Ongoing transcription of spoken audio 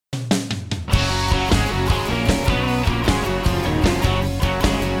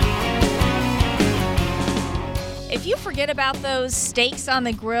forget about those steaks on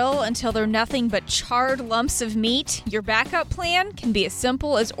the grill until they're nothing but charred lumps of meat? Your backup plan can be as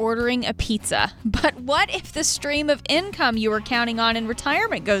simple as ordering a pizza. But what if the stream of income you were counting on in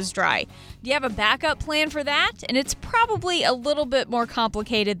retirement goes dry? Do you have a backup plan for that? And it's probably a little bit more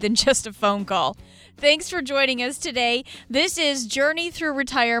complicated than just a phone call. Thanks for joining us today. This is Journey Through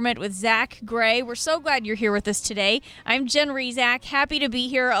Retirement with Zach Gray. We're so glad you're here with us today. I'm Jen Rezac, happy to be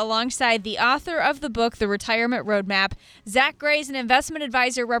here alongside the author of the book, The Retirement Roadmap. Zach Gray is an investment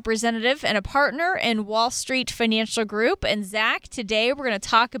advisor representative and a partner in Wall Street Financial Group. And Zach, today we're going to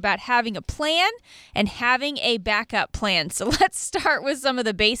talk about having a plan and having a backup plan. So let's start with some of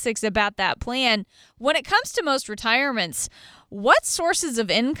the basics about that plan. When it comes to most retirements, what sources of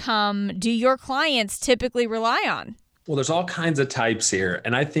income do your clients typically rely on? Well, there's all kinds of types here.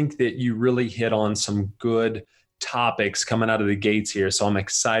 And I think that you really hit on some good topics coming out of the gates here. So I'm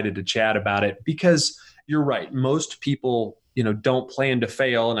excited to chat about it because you're right. Most people, don't plan to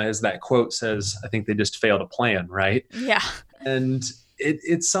fail. And as that quote says, I think they just fail to plan, right? Yeah. And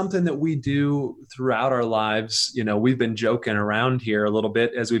it's something that we do throughout our lives. We've been joking around here a little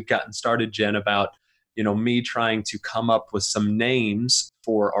bit as we've gotten started, Jen, about me trying to come up with some names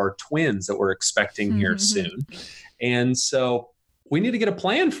for our twins that we're expecting here soon. And so we need to get a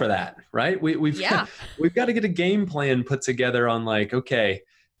plan for that, right? We've got to get a game plan put together on okay,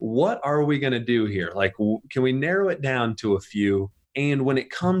 what are we going to do here? Can we narrow it down to a few? And when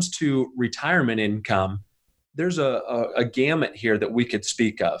it comes to retirement income, there's a gamut here that we could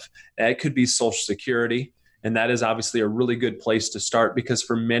speak of. It could be Social Security. And that is obviously a really good place to start because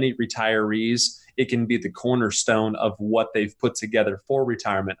for many retirees, it can be the cornerstone of what they've put together for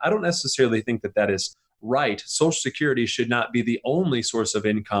retirement. I don't necessarily think that is right. Social Security should not be the only source of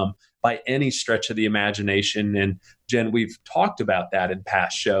income by any stretch of the imagination. And Jen, we've talked about that in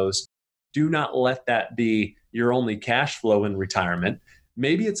past shows. Do not let that be your only cash flow in retirement.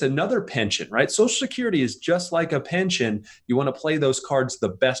 Maybe it's another pension, right? Social Security is just like a pension. You want to play those cards the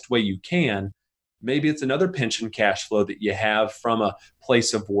best way you can. Maybe it's another pension cash flow that you have from a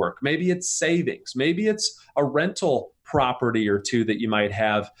place of work. Maybe it's savings. Maybe it's a rental property or two that you might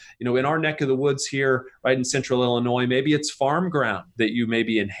have. In our neck of the woods here, right in central Illinois, maybe it's farm ground that you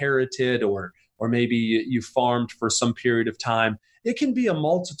maybe inherited or maybe you farmed for some period of time. It can be a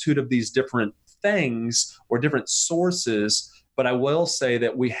multitude of these different things or different sources. But I will say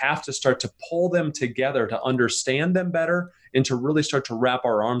that we have to start to pull them together to understand them better and to really start to wrap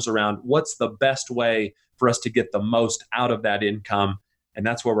our arms around what's the best way for us to get the most out of that income. And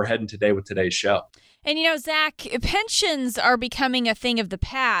that's where we're heading today with today's show. And Zach, pensions are becoming a thing of the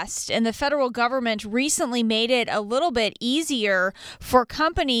past, and the federal government recently made it a little bit easier for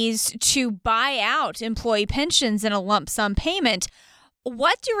companies to buy out employee pensions in a lump sum payment.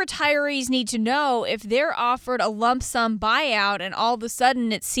 What do retirees need to know if they're offered a lump sum buyout and all of a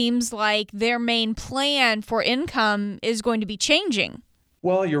sudden it seems like their main plan for income is going to be changing?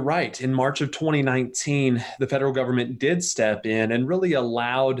 Well, you're right. In March of 2019, the federal government did step in and really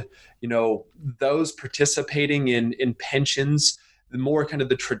allowed, those participating in pensions, the more kind of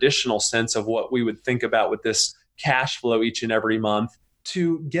the traditional sense of what we would think about with this cash flow each and every month,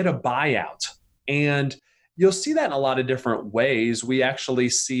 to get a buyout. And you'll see that in a lot of different ways. We actually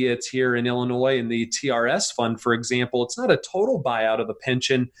see it here in Illinois in the TRS fund, for example. It's not a total buyout of the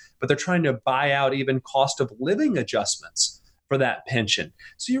pension, but they're trying to buy out even cost of living adjustments for that pension.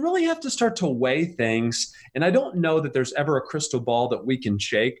 So you really have to start to weigh things. And I don't know that there's ever a crystal ball that we can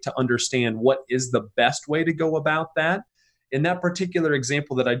shake to understand what is the best way to go about that. In that particular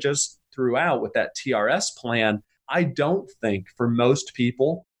example that I just threw out with that TRS plan, I don't think for most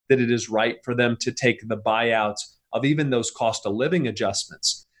people that it is right for them to take the buyouts of even those cost of living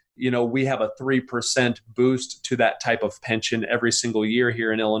adjustments. We have a 3% boost to that type of pension every single year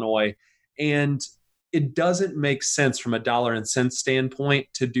here in Illinois. And it doesn't make sense from a dollar and cents standpoint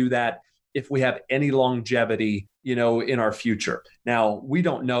to do that if we have any longevity, in our future. Now, we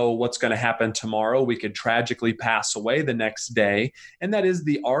don't know what's going to happen tomorrow. We could tragically pass away the next day. And that is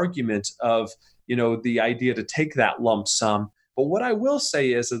the argument of, the idea to take that lump sum. But what I will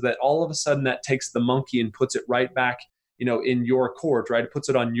say is that all of a sudden that takes the monkey and puts it right back, in your court, right? It puts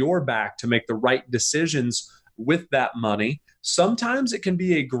it on your back to make the right decisions with that money. Sometimes it can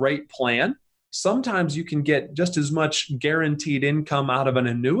be a great plan. Sometimes you can get just as much guaranteed income out of an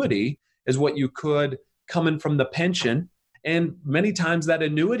annuity as what you could coming from the pension. And many times that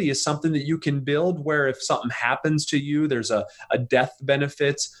annuity is something that you can build where if something happens to you, there's a death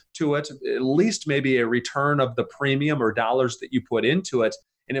benefit to it, at least maybe a return of the premium or dollars that you put into it.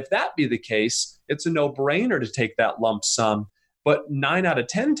 And if that be the case, it's a no-brainer to take that lump sum. But 9 out of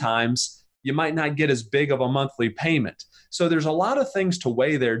 10 times, you might not get as big of a monthly payment. So there's a lot of things to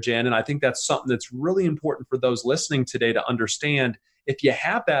weigh there, Jen. And I think that's something that's really important for those listening today to understand. If you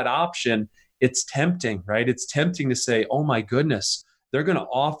have that option, it's tempting, right? It's tempting to say, oh my goodness, they're going to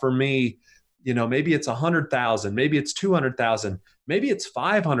offer me, maybe it's 100,000, maybe it's 200,000, maybe it's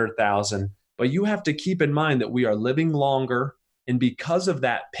 500,000. But you have to keep in mind that we are living longer. And because of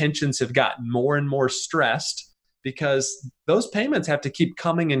that, pensions have gotten more and more stressed because those payments have to keep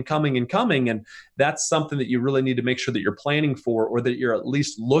coming and coming and coming. And that's something that you really need to make sure that you're planning for, or that you're at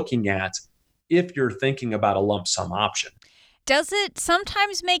least looking at if you're thinking about a lump sum option. Does it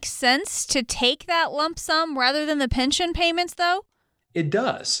sometimes make sense to take that lump sum rather than the pension payments, though? It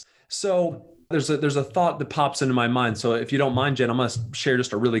does. So there's a thought that pops into my mind. So if you don't mind, Jen, I'm going to share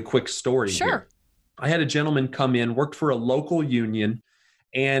just a really quick story here. I had a gentleman come in, worked for a local union,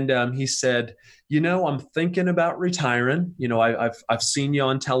 and he said, I'm thinking about retiring. I've seen you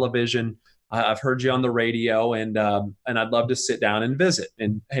on television. I've heard you on the radio, and I'd love to sit down and visit.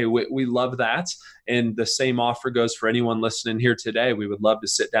 And hey, we love that. And the same offer goes for anyone listening here today. We would love to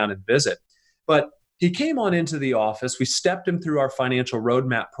sit down and visit. But he came on into the office. We stepped him through our financial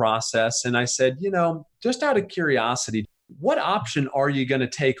roadmap process. And I said, just out of curiosity, what option are you going to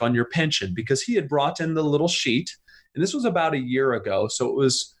take on your pension? Because he had brought in the little sheet, and this was about a year ago. So it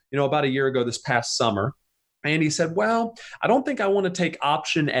was, about a year ago this past summer. And he said, well, I don't think I want to take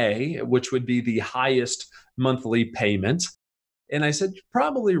option A, which would be the highest monthly payment. And I said, you're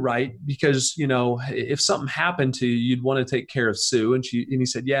probably right, because, if something happened to you, you'd want to take care of Sue. And he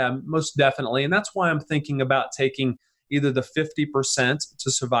said, yeah, most definitely. And that's why I'm thinking about taking either the 50%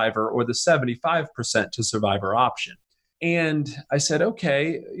 to survivor or the 75% to survivor option. And I said,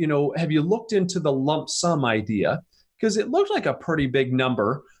 okay, have you looked into the lump sum idea? Because it looked like a pretty big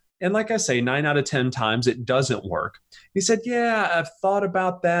number. And like I say, 9 out of 10 times it doesn't work. He said, yeah, I've thought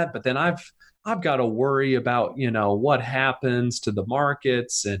about that, but then I've got to worry about, what happens to the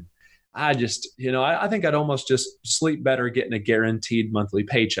markets. And I just, I think I'd almost just sleep better getting a guaranteed monthly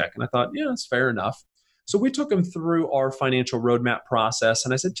paycheck. And I thought, yeah, that's fair enough. So we took him through our financial roadmap process.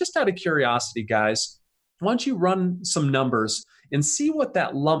 And I said, just out of curiosity, guys, why don't you run some numbers and see what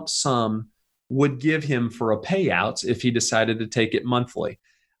that lump sum would give him for a payout if he decided to take it monthly.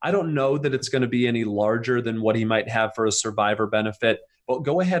 I don't know that it's going to be any larger than what he might have for a survivor benefit, but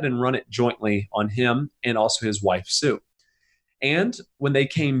go ahead and run it jointly on him and also his wife, Sue. And when they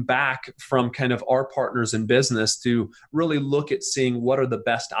came back from kind of our partners in business to really look at seeing what are the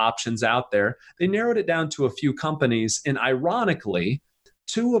best options out there, they narrowed it down to a few companies. And ironically,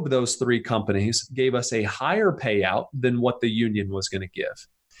 2 of those 3 companies gave us a higher payout than what the union was going to give.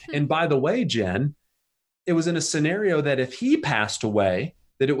 And by the way, Jen, it was in a scenario that if he passed away,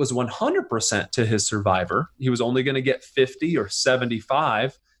 that it was 100% to his survivor. He was only going to get 50 or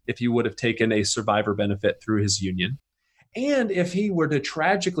 75 if he would have taken a survivor benefit through his union. And if he were to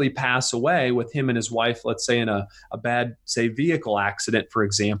tragically pass away with him and his wife, let's say in a bad, say, vehicle accident, for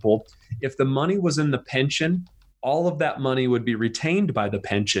example, if the money was in the pension, all of that money would be retained by the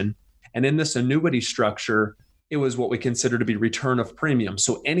pension. And in this annuity structure, it was what we consider to be return of premium.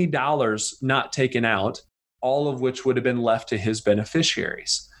 So any dollars not taken out, all of which would have been left to his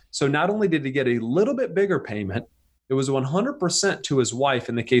beneficiaries. So not only did he get a little bit bigger payment, it was 100% to his wife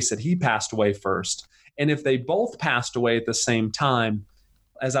in the case that he passed away first. And if they both passed away at the same time,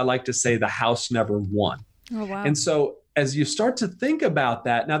 as I like to say, the house never won. Oh, wow. And so as you start to think about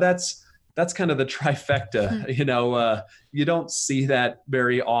that, now that's kind of the trifecta. You don't see that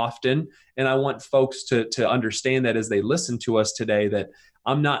very often. And I want folks to understand that as they listen to us today, that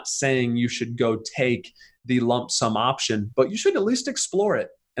I'm not saying you should go take the lump sum option, but you should at least explore it.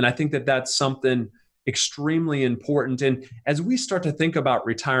 And I think that that's something extremely important. And as we start to think about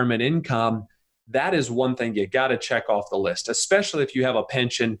retirement income, that is one thing you got to check off the list, especially if you have a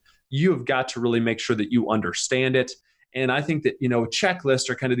pension. You have got to really make sure that you understand it. And I think that, checklists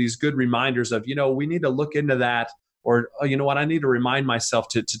are kind of these good reminders of, we need to look into that, or, I need to remind myself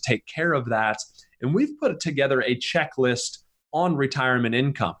to take care of that. And we've put together a checklist on retirement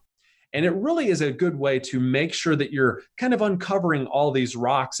income. And it really is a good way to make sure that you're kind of uncovering all these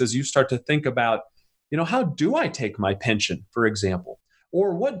rocks as you start to think about, how do I take my pension, for example?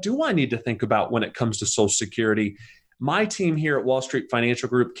 Or what do I need to think about when it comes to Social Security? My team here at Wall Street Financial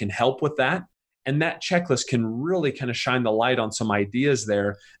Group can help with that. And that checklist can really kind of shine the light on some ideas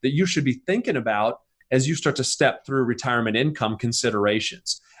there that you should be thinking about as you start to step through retirement income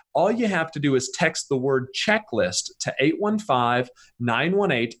considerations. All you have to do is text the word checklist to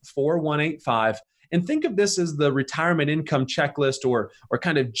 815-918-4185. And think of this as the retirement income checklist or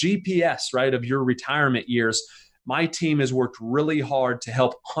kind of GPS, right, of your retirement years. My team has worked really hard to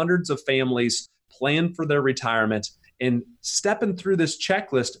help hundreds of families plan for their retirement. And stepping through this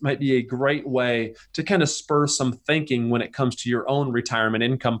checklist might be a great way to kind of spur some thinking when it comes to your own retirement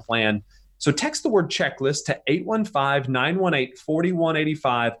income plan. So text the word checklist to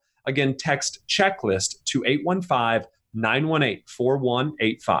 815-918-4185. Again, text checklist to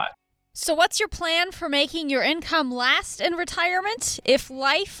 815-918-4185. So what's your plan for making your income last in retirement? If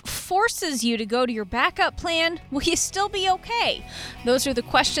life forces you to go to your backup plan, will you still be okay? Those are the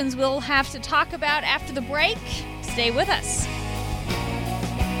questions we'll have to talk about after the break. Stay with us.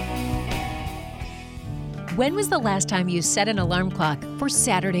 When was the last time you set an alarm clock for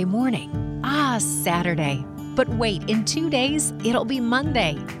Saturday morning? Saturday. But wait, in 2 days, it'll be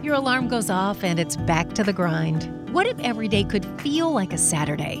Monday. Your alarm goes off and it's back to the grind. What if every day could feel like a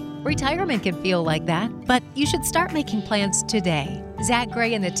Saturday? Retirement can feel like that, but you should start making plans today. Zach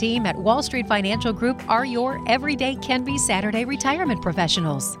Gray and the team at Wall Street Financial Group are your everyday can be Saturday retirement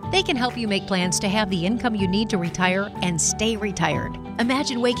professionals. They can help you make plans to have the income you need to retire and stay retired.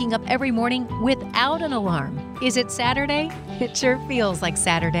 Imagine waking up every morning without an alarm. Is it Saturday? It sure feels like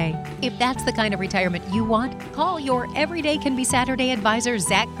Saturday. If that's the kind of retirement you want, call your Everyday Can Be Saturday advisor,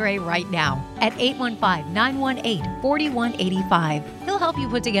 Zach Gray, right now at 815-918-4185. He'll help you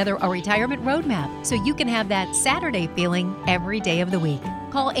put together a retirement roadmap so you can have that Saturday feeling every day of the week.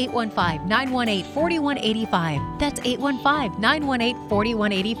 Call 815-918-4185. That's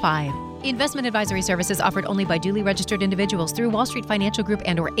 815-918-4185. Investment advisory services offered only by duly registered individuals through Wall Street Financial Group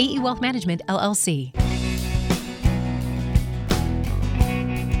and or AE Wealth Management, LLC.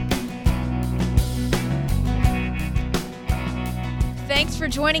 Thanks for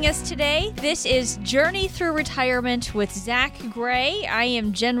joining us today. This is Journey Through Retirement with Zach Gray. I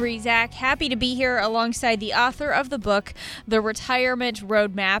am Jen Rezac, happy to be here alongside the author of the book, The Retirement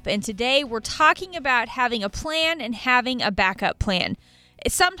Roadmap. And today we're talking about having a plan and having a backup plan.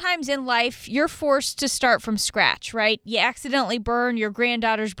 Sometimes in life, you're forced to start from scratch, right? You accidentally burn your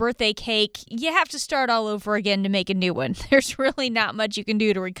granddaughter's birthday cake. You have to start all over again to make a new one. There's really not much you can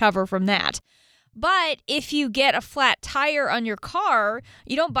do to recover from that. But if you get a flat tire on your car,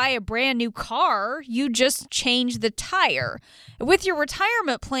 you don't buy a brand new car, you just change the tire. With your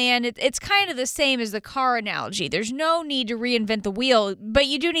retirement plan, it's kind of the same as the car analogy. There's no need to reinvent the wheel, but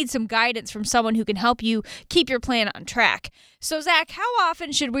you do need some guidance from someone who can help you keep your plan on track. So Zach, how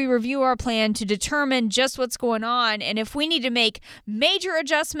often should we review our plan to determine just what's going on and if we need to make major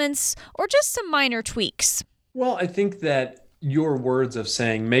adjustments or just some minor tweaks? Well, I think that your words of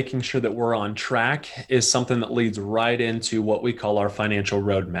saying making sure that we're on track is something that leads right into what we call our financial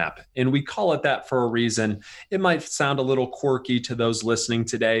roadmap. And we call it that for a reason. It might sound a little quirky to those listening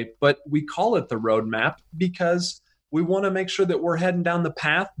today, but we call it the roadmap because we want to make sure that we're heading down the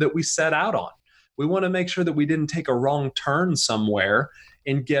path that we set out on. We want to make sure that we didn't take a wrong turn somewhere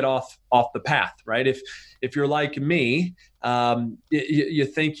and get off the path, right? If you're like me, you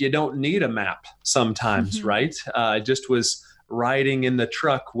think you don't need a map sometimes, right? I just was riding in the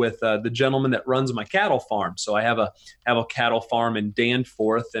truck with the gentleman that runs my cattle farm. So I have a cattle farm in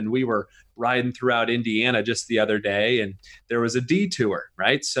Danforth, and we were riding throughout Indiana just the other day, and there was a detour,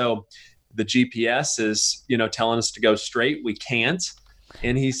 right? So the GPS is, telling us to go straight. We can't.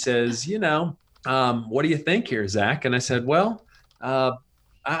 And he says, what do you think here, Zach? And I said, well,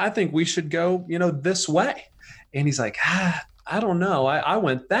 I think we should go, this way. And he's like, I don't know. I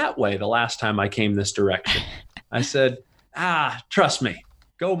went that way the last time I came this direction. I said, trust me,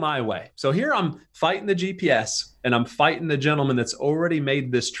 go my way. So here I'm fighting the GPS and I'm fighting the gentleman that's already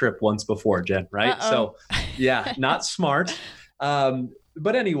made this trip once before, Jen, right? Uh-oh. So yeah, not smart.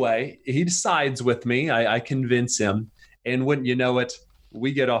 But anyway, he decides with me. I convince him. And wouldn't you know it,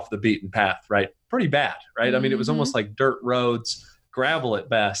 we get off the beaten path, right? Pretty bad, right? Mm-hmm. I mean, it was almost like dirt roads, gravel at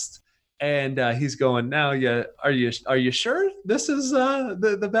best. And he's going, now, are you sure this is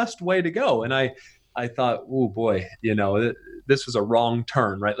the best way to go? And I thought, oh boy, this was a wrong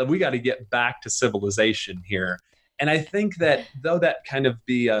turn, right? We got to get back to civilization here. And I think that though that kind of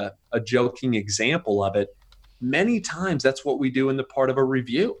be a joking example of it, many times that's what we do in the part of a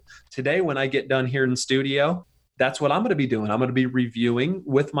review. Today, when I get done here in studio, that's what I'm going to be doing. I'm going to be reviewing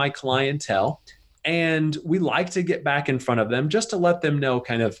with my clientele. And we like to get back in front of them just to let them know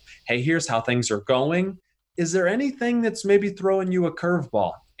kind of, hey, here's how things are going. Is there anything that's maybe throwing you a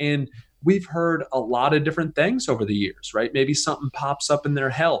curveball? And we've heard a lot of different things over the years, right? Maybe something pops up in their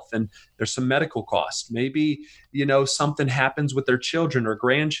health and there's some medical costs. Maybe, something happens with their children or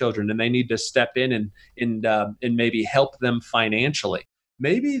grandchildren and they need to step in and maybe help them financially.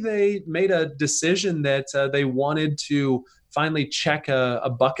 Maybe they made a decision that they wanted to finally check a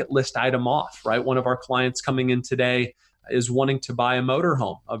bucket list item off, right? One of our clients coming in today is wanting to buy a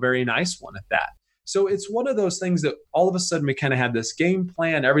motorhome, a very nice one at that. So it's one of those things that all of a sudden we kind of had this game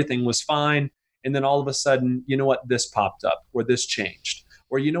plan, everything was fine. And then all of a sudden, you know what, this popped up or this changed.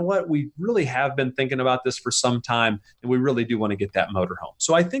 Or you know what, we really have been thinking about this for some time and we really do want to get that motorhome.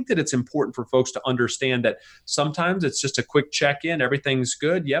 So I think that it's important for folks to understand that sometimes it's just a quick check-in, everything's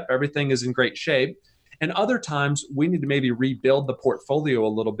good, yep, everything is in great shape. And other times we need to maybe rebuild the portfolio a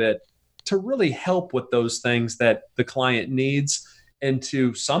little bit to really help with those things that the client needs. And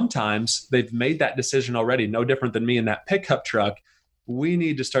to sometimes they've made that decision already, no different than me in that pickup truck. We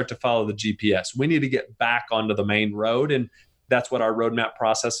need to start to follow the GPS. We need to get back onto the main road. And that's what our roadmap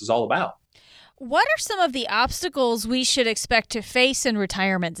process is all about. What are some of the obstacles we should expect to face in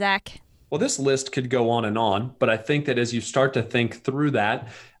retirement, Zach? Well, this list could go on, but I think that as you start to think through that,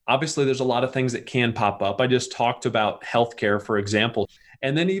 obviously there's a lot of things that can pop up. I just talked about healthcare, for example.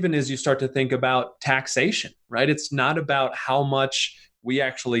 And then even as you start to think about taxation, right? It's not about how much we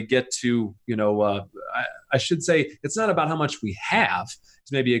actually get to, I should say, it's not about how much we have.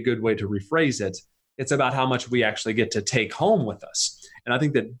 It's maybe a good way to rephrase it. It's about how much we actually get to take home with us. And I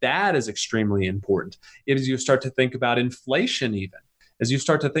think that that is extremely important. As you start to think about inflation even, as you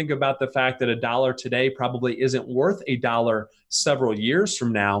start to think about the fact that $1 today probably isn't worth $1 several years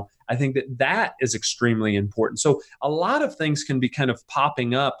from now, I think that that is extremely important. So a lot of things can be kind of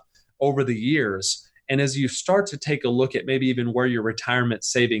popping up over the years. And as you start to take a look at maybe even where your retirement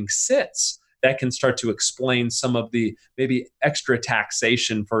savings sits, that can start to explain some of the maybe extra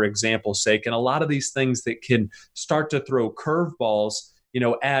taxation, for example's sake, and a lot of these things that can start to throw curveballs,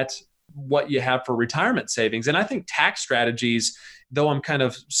 at what you have for retirement savings. And I think tax strategies, though I'm kind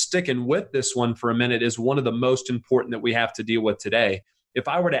of sticking with this one for a minute, is one of the most important that we have to deal with today. If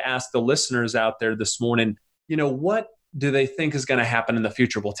I were to ask the listeners out there this morning, what do they think is going to happen in the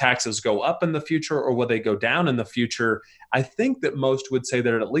future? Will taxes go up in the future or will they go down in the future? I think that most would say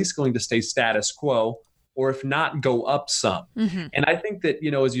they're at least going to stay status quo, or if not, go up some. Mm-hmm. And I think that,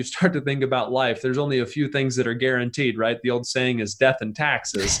 as you start to think about life, there's only a few things that are guaranteed, right? The old saying is death and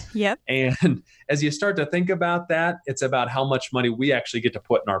taxes. Yep. And as you start to think about that, it's about how much money we actually get to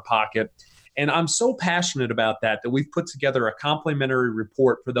put in our pocket. And I'm so passionate about that we've put together a complimentary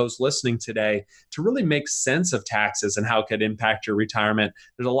report for those listening today to really make sense of taxes and how it could impact your retirement.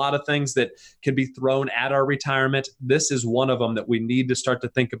 There's a lot of things that can be thrown at our retirement. This is one of them that we need to start to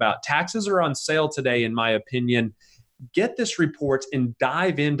think about. Taxes are on sale today, in my opinion. Get this report and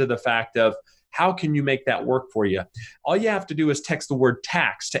dive into the fact of how can you make that work for you? All you have to do is text the word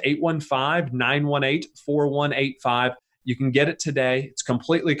tax to 815-918-4185. You can get it today. It's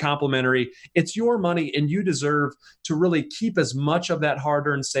completely complimentary. It's your money, and you deserve to really keep as much of that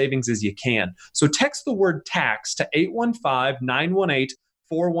hard-earned savings as you can. So text the word tax to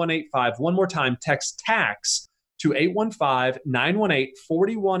 815-918-4185. One more time, text tax to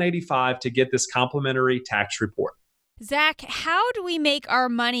 815-918-4185 to get this complimentary tax report. Zach, how do we make our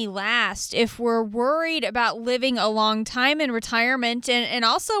money last if we're worried about living a long time in retirement and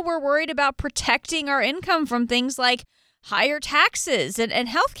also we're worried about protecting our income from things like higher taxes and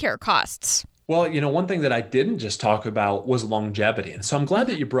healthcare costs? Well, one thing that I didn't just talk about was longevity. And so I'm glad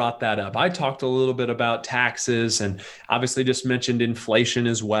that you brought that up. I talked a little bit about taxes and obviously just mentioned inflation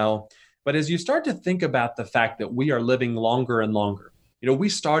as well. But as you start to think about the fact that we are living longer and longer, we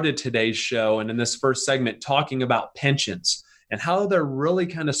started today's show and in this first segment talking about pensions and how they're really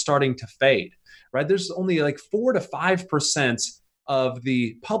kind of starting to fade, right? There's only like 4 to 5% of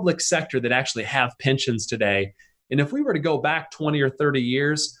the public sector that actually have pensions today. And if we were to go back 20 or 30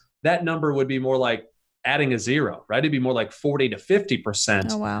 years, that number would be more like adding a zero, right? It'd be more like 40 to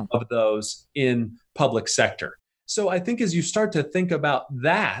 50% of those in public sector. So I think as you start to think about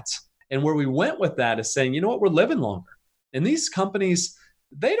that, and where we went with that is saying, we're living longer. And these companies,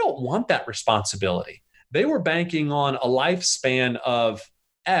 they don't want that responsibility. They were banking on a lifespan of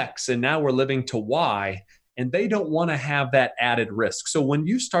X, and now we're living to Y, and they don't want to have that added risk. So when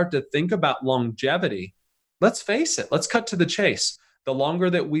you start to think about longevity, let's face it, let's cut to the chase. The longer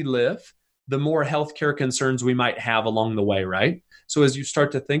that we live, the more healthcare concerns we might have along the way, right? So as you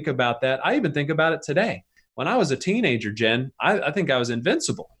start to think about that, I even think about it today. When I was a teenager, Jen, I think I was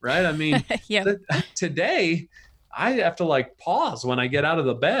invincible, right? I mean, today, I have to pause when I get out of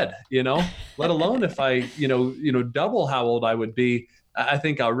the bed, let alone if I, double how old I would be. I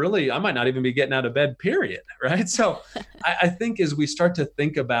think I might not even be getting out of bed, period, right? So I think as we start to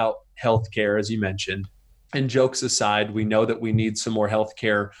think about healthcare, as you mentioned, and jokes aside, we know that we need some more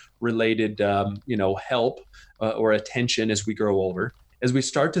healthcare related, help or attention as we grow older. As we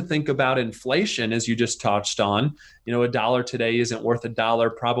start to think about inflation, as you just touched on, a dollar today isn't worth a dollar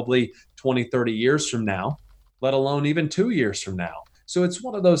probably 20, 30 years from now, let alone even 2 years from now. So it's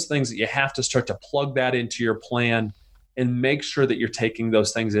one of those things that you have to start to plug that into your plan and make sure that you're taking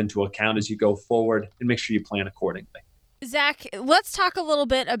those things into account as you go forward and make sure you plan accordingly. Zach, let's talk a little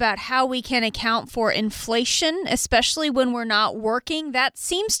bit about how we can account for inflation, especially when we're not working. That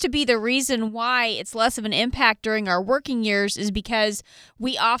seems to be the reason why it's less of an impact during our working years, is because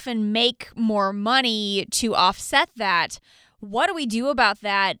we often make more money to offset that. What do we do about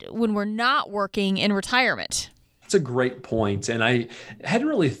that when we're not working in retirement? It's a great point. And I hadn't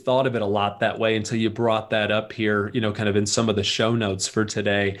really thought of it a lot that way until you brought that up here, kind of in some of the show notes for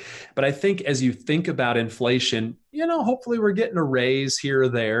today. But I think as you think about inflation, hopefully we're getting a raise here or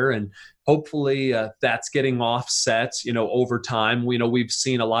there, and hopefully that's getting offset, over time. We've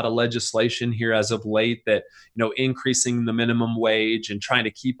seen a lot of legislation here as of late that, increasing the minimum wage and trying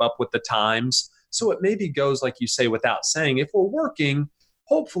to keep up with the times. So it maybe goes, like you say, without saying, if we're working,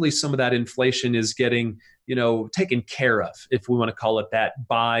 hopefully some of that inflation is getting taken care of, if we want to call it that,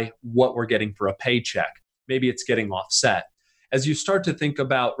 by what we're getting for a paycheck. Maybe it's getting offset. As you start to think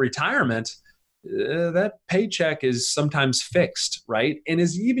about retirement, that paycheck is sometimes fixed, right? And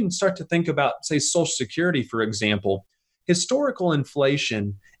as you even start to think about, say, Social Security, for example, historical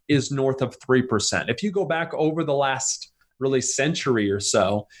inflation is north of 3%. If you go back over the last really century or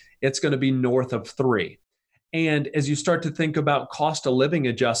so, it's going to be north of 3%. And as you start to think about cost of living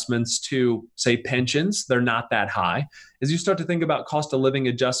adjustments to, say, pensions, they're not that high. As you start to think about cost of living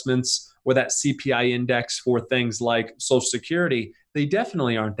adjustments or that CPI index for things like Social Security, they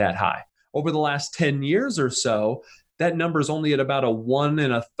definitely aren't that high. Over the last 10 years or so, that number is only at about a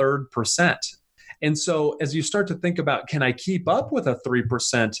 1.33%. And so as you start to think about, can I keep up with a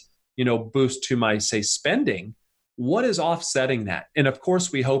 3%, boost to my, say, spending? What is offsetting that? And of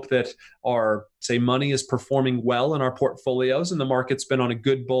course, we hope that our, say, money is performing well in our portfolios and the market's been on a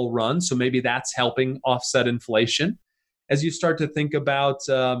good bull run. So maybe that's helping offset inflation. As you start to think about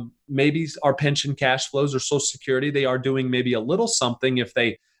maybe our pension cash flows or Social Security, they are doing maybe a little something if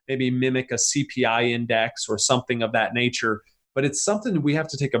they maybe mimic a CPI index or something of that nature. But it's something we have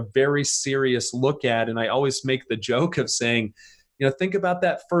to take a very serious look at. And I always make the joke of saying, think about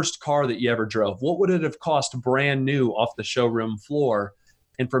that first car that you ever drove. What would it have cost brand new off the showroom floor?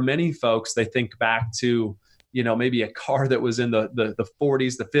 And for many folks, they think back to, maybe a car that was in the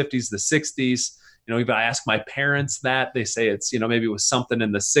 40s, the 50s, the 60s. If I ask my parents that, they say it's, maybe it was something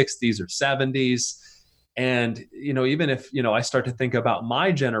in the 60s or 70s. And, even if, I start to think about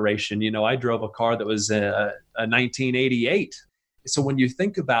my generation, I drove a car that was a 1988. So when you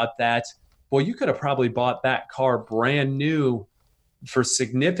think about that, boy, you could have probably bought that car brand new for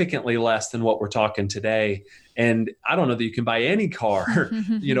significantly less than what we're talking today. And I don't know that you can buy any car,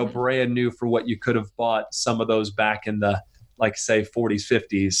 brand new for what you could have bought some of those back in the, like, say, 40s,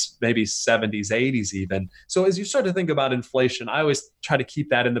 50s, maybe 70s, 80s even. So as you start to think about inflation, I always try to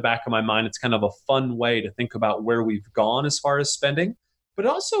keep that in the back of my mind. It's kind of a fun way to think about where we've gone as far as spending, but it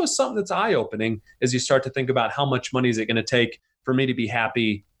also is something that's eye-opening as you start to think about how much money is it going to take for me to be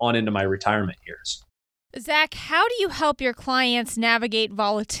happy on into my retirement years. Zach, how do you help your clients navigate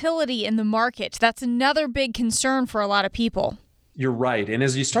volatility in the market? That's another big concern for a lot of people. You're right. And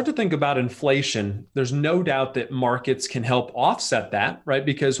as you start to think about inflation, there's no doubt that markets can help offset that, right?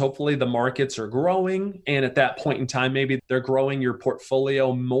 Because hopefully the markets are growing. And at that point in time, maybe they're growing your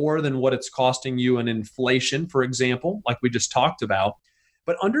portfolio more than what it's costing you in inflation, for example, like we just talked about.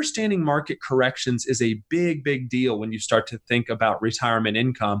 But understanding market corrections is a big, big deal when you start to think about retirement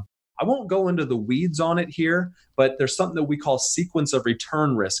income. I won't go into the weeds on it here, but there's something that we call sequence of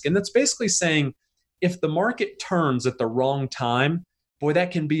return risk. And that's basically saying if the market turns at the wrong time, boy, that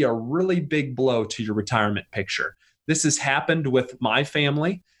can be a really big blow to your retirement picture. This has happened with my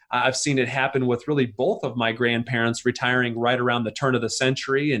family. I've seen it happen with really both of my grandparents retiring right around the turn of the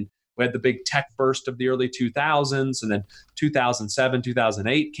century. And we had the big tech burst of the early 2000s, and then 2007,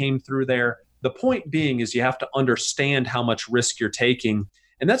 2008 came through there. The point being is you have to understand how much risk you're taking.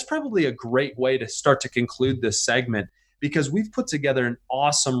 And that's probably a great way to start to conclude this segment, because we've put together an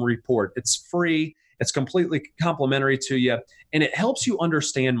awesome report. It's free. It's completely complimentary to you, and it helps you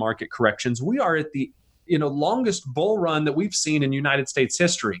understand market corrections. We are at the longest bull run that we've seen in United States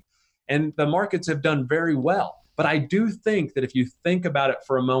history, and the markets have done very well. But I do think that if you think about it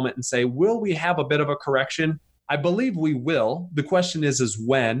for a moment and say, will we have a bit of a correction? I believe we will. The question is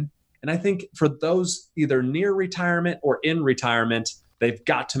when. And I think for those either near retirement or in retirement, they've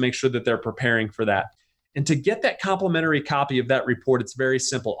got to make sure that they're preparing for that. And to get that complimentary copy of that report, it's very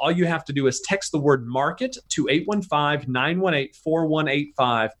simple. All you have to do is text the word market to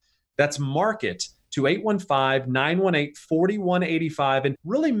 815-918-4185. That's market to 815-918-4185, and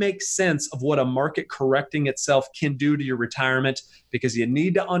really make sense of what a market correcting itself can do to your retirement, because you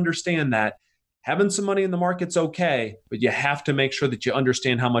need to understand that having some money in the market's okay, but you have to make sure that you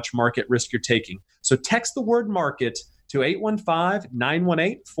understand how much market risk you're taking. So text the word market to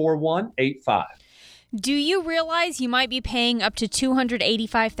 815-918-4185. Do you realize you might be paying up to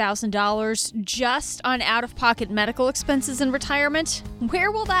 $285,000 just on out-of-pocket medical expenses in retirement?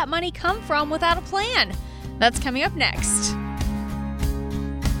 Where will that money come from without a plan? That's coming up next.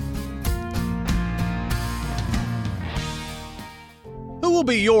 Who will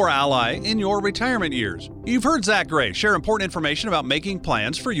be your ally in your retirement years? You've heard Zach Gray share important information about making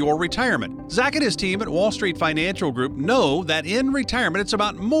plans for your retirement. Zach and his team at Wall Street Financial Group know that in retirement it's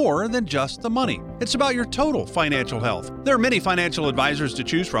about more than just the money. It's about your total financial health. There are many financial advisors to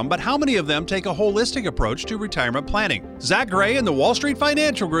choose from, but how many of them take a holistic approach to retirement planning? Zach Gray and the Wall Street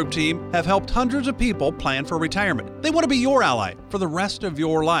Financial Group team have helped hundreds of people plan for retirement. They want to be your ally for the rest of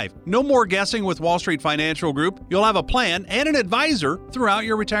your life. No more guessing with Wall Street Financial Group. You'll have a plan and an advisor throughout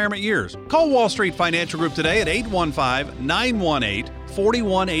your retirement years. Call Wall Street Financial Group today at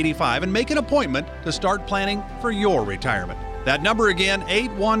 815-918-4185 and make an appointment to start planning for your retirement. That number again,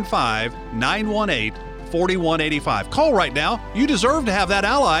 815-918-4185. Call right now. You deserve to have that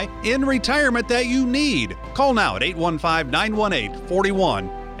ally in retirement that you need. Call now at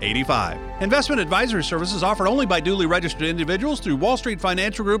 815-918-4185. Investment advisory services offered only by duly registered individuals through Wall Street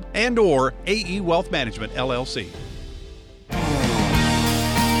Financial Group and or AE Wealth Management, LLC.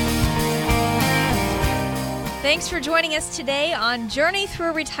 Thanks for joining us today on Journey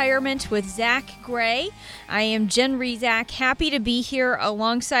Through Retirement with Zach Gray. I am Jen Rezac, happy to be here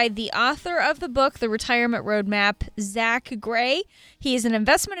alongside the author of the book, The Retirement Roadmap, Zach Gray. He is an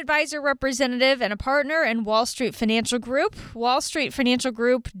investment advisor representative and a partner in Wall Street Financial Group.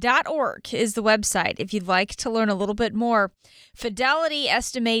 wallstreetfinancialgroup.org is the website if you'd like to learn a little bit more. Fidelity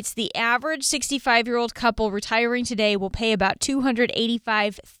estimates the average 65-year-old couple retiring today will pay about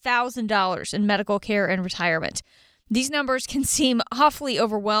 $285,000 in medical care and retirement. These numbers can seem awfully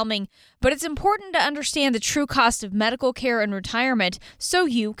overwhelming, but it's important to understand the true cost of medical care and retirement so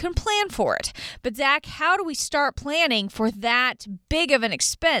you can plan for it. But Zach, how do we start planning for that big of an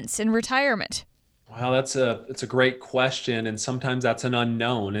expense in retirement? Well, it's a great question, and sometimes that's an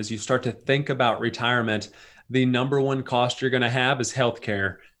unknown. As you start to think about retirement, the number one cost you're going to have is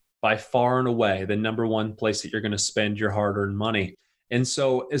healthcare, by far and away, the number one place that you're going to spend your hard-earned money. And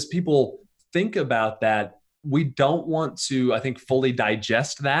so as people think about that, we don't want to, I think, fully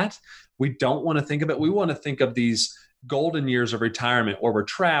digest that. We don't want to think of it. We want to think of these golden years of retirement where we're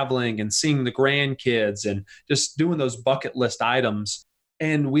traveling and seeing the grandkids and just doing those bucket list items.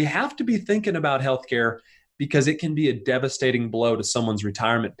 And we have to be thinking about healthcare because it can be a devastating blow to someone's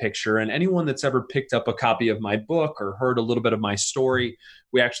retirement picture. And anyone that's ever picked up a copy of my book or heard a little bit of my story,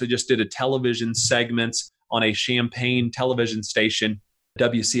 we actually just did a television segment on a Champaign television station,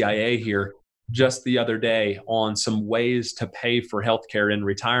 WCIA here, just the other day on some ways to pay for healthcare in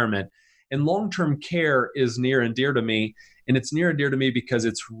retirement. And long-term care is near and dear to me. And it's near and dear to me because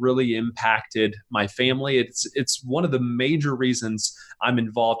it's really impacted my family. It's one of the major reasons I'm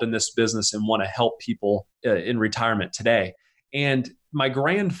involved in this business and want to help people in retirement today. And my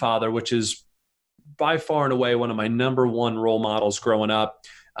grandfather, which is by far and away one of my number one role models growing up,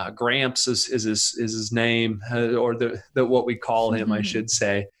 Gramps is his name, or the what we call him, I should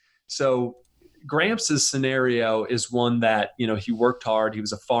say. So Gramps' scenario is one that, he worked hard. He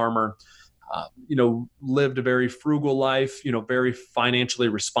was a farmer. Lived a very frugal life, very financially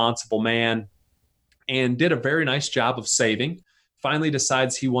responsible man, and did a very nice job of saving. Finally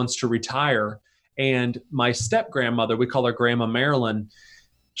decides he wants to retire. And my step-grandmother, we call her Grandma Marilyn,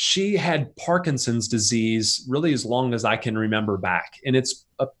 she had Parkinson's disease really as long as I can remember back. And it's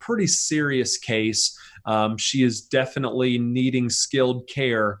a pretty serious case. She is definitely needing skilled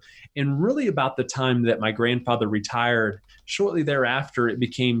care. And really about the time that my grandfather retired, shortly thereafter, it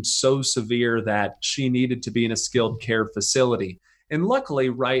became so severe that she needed to be in a skilled care facility. And luckily,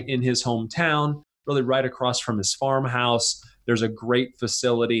 right in his hometown, really right across from his farmhouse, there's a great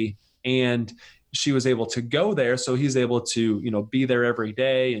facility. And she was able to go there. So he's able to, be there every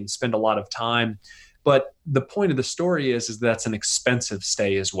day and spend a lot of time. But the point of the story is that's an expensive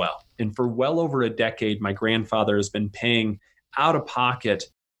stay as well. And for well over a decade, my grandfather has been paying out of pocket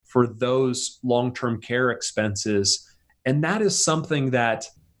for those long-term care expenses. And that is something that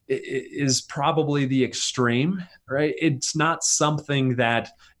is probably the extreme, right? It's not something that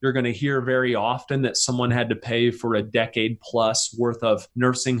you're going to hear very often, that someone had to pay for a decade plus worth of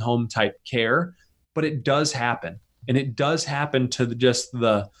nursing home type care, but it does happen. And it does happen to just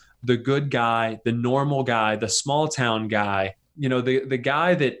the good guy, the normal guy, the small town guy, the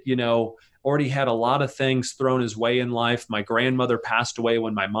guy that, already had a lot of things thrown his way in life. My grandmother passed away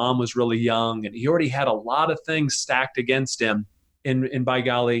when my mom was really young, and he already had a lot of things stacked against him. And by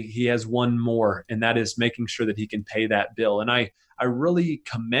golly, he has one more, and that is making sure that he can pay that bill. And I really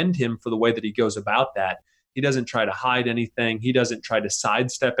commend him for the way that he goes about that. He doesn't try to hide anything. He doesn't try to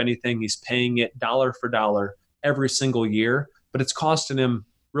sidestep anything. He's paying it dollar for dollar every single year, but it's costing him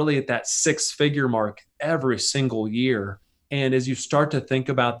really at that 6-figure mark every single year. And as you start to think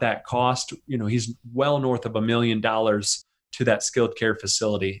about that cost, he's well north of $1 million to that skilled care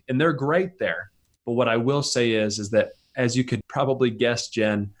facility, and they're great there. But what I will say is that, as you could probably guess,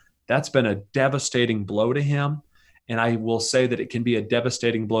 Jen, that's been a devastating blow to him. And I will say that it can be a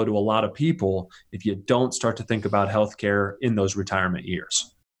devastating blow to a lot of people if you don't start to think about healthcare in those retirement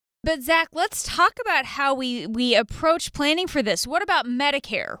years. But Zach, let's talk about how we approach planning for this. What about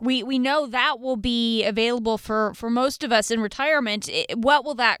Medicare? We know that will be available for most of us in retirement. What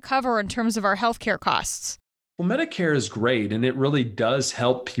will that cover in terms of our healthcare costs? Well, Medicare is great, and it really does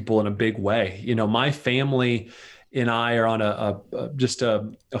help people in a big way. My family and I are on a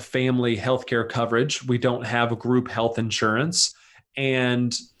family healthcare coverage. We don't have a group health insurance,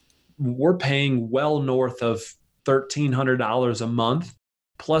 and we're paying well north of $1,300 a month.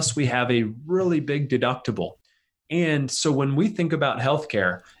 Plus, we have a really big deductible. And so when we think about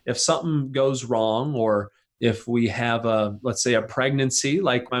healthcare, if something goes wrong, or if we have let's say a pregnancy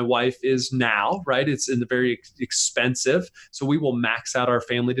like my wife is now, right? It's very expensive. So we will max out our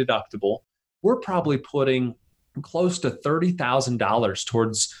family deductible. We're probably putting close to $30,000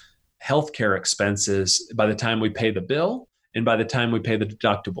 towards healthcare expenses by the time we pay the bill and by the time we pay the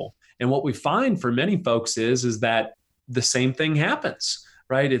deductible. And what we find for many folks is that the same thing happens.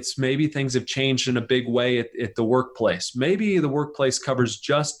 Right? It's maybe things have changed in a big way at the workplace. Maybe the workplace covers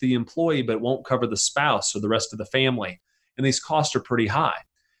just the employee, but won't cover the spouse or the rest of the family. And these costs are pretty high.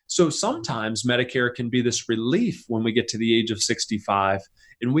 So sometimes Medicare can be this relief when we get to the age of 65,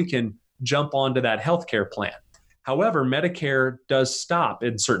 and we can jump onto that healthcare plan. However, Medicare does stop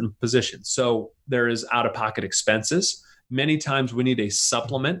in certain positions. So there is out-of-pocket expenses. Many times we need a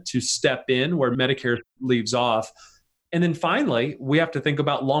supplement to step in where Medicare leaves off. And then finally, we have to think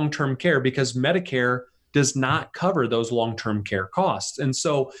about long-term care, because Medicare does not cover those long-term care costs. And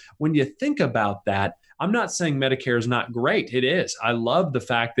so when you think about that, I'm not saying Medicare is not great. It is. I love the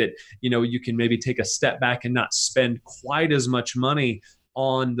fact that, you can maybe take a step back and not spend quite as much money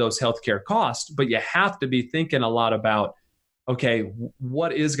on those healthcare costs, but you have to be thinking a lot about, okay,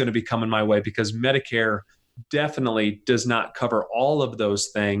 what is going to be coming my way? Because Medicare definitely does not cover all of those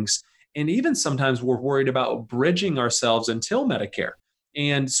things. And even sometimes we're worried about bridging ourselves until Medicare.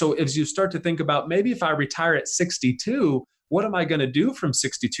 And so as you start to think about, maybe if I retire at 62, what am I going to do from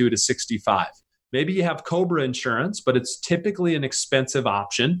 62 to 65? Maybe you have COBRA insurance, but it's typically an expensive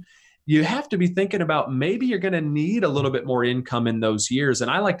option. You have to be thinking about, maybe you're going to need a little bit more income in those years.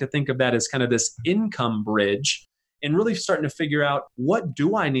 And I like to think of that as kind of this income bridge, and really starting to figure out, what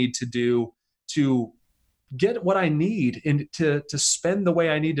do I need to do to get what I need and to spend the way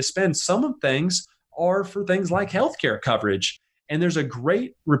I need to spend. Some of things are for things like healthcare coverage. And there's a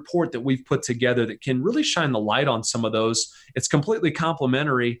great report that we've put together that can really shine the light on some of those. It's completely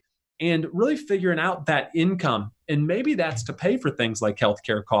complimentary, and really figuring out that income, and maybe that's to pay for things like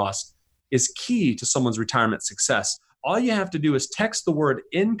healthcare costs, is key to someone's retirement success. All you have to do is text the word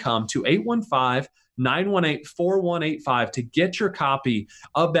income to 815-918-4185 to get your copy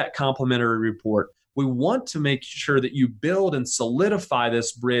of that complimentary report. We want to make sure that you build and solidify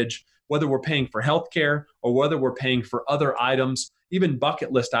this bridge, whether we're paying for healthcare or whether we're paying for other items, even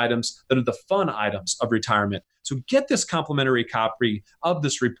bucket list items that are the fun items of retirement. So get this complimentary copy of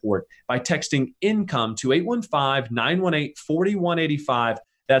this report by texting income to 815-918-4185.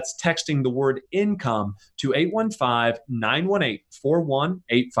 That's texting the word income to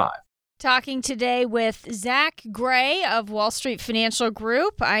 815-918-4185. Talking today with Zach Gray of Wall Street Financial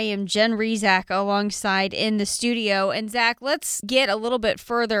Group. I am Jen Rezac alongside in the studio. And Zach, let's get a little bit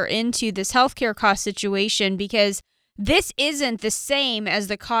further into this healthcare cost situation, because this isn't the same as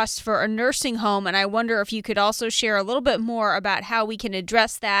the cost for a nursing home. And I wonder if you could also share a little bit more about how we can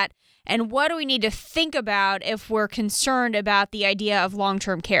address that, and what do we need to think about if we're concerned about the idea of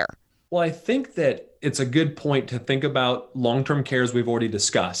long-term care? Well, I think that it's a good point to think about long-term care, as we've already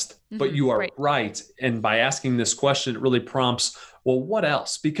discussed. But you are right. And by asking this question, it really prompts, Well, what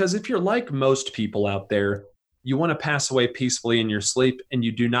else? Because if you're like most people out there, you want to pass away peacefully in your sleep and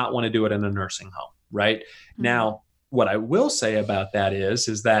you do not want to do it in a nursing home, right? Mm-hmm. Now, what I will say about that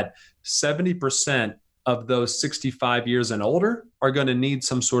is that 70% of those 65 years and older are going to need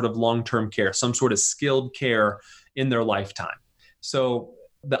some sort of long-term care, some sort of skilled care in their lifetime. So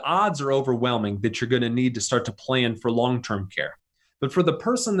the odds are overwhelming that you're going to need to start to plan for long-term care. But for the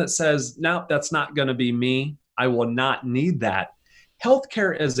person that says, no, that's not going to be me, I will not need that,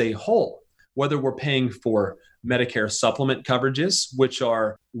 healthcare as a whole, whether we're paying for Medicare supplement coverages, which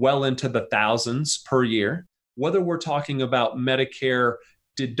are well into the thousands per year, whether we're talking about Medicare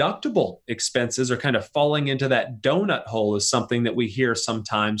deductible expenses are kind of falling into that donut hole is something that we hear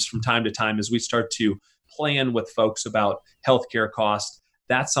sometimes from time to time as we start to plan with folks about healthcare costs.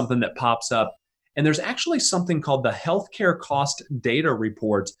 That's something that pops up. And there's actually something called the Healthcare Cost Data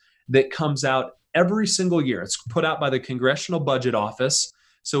Report that comes out every single year. It's put out by the Congressional Budget Office.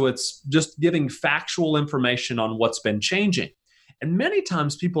 So it's just giving factual information on what's been changing. And many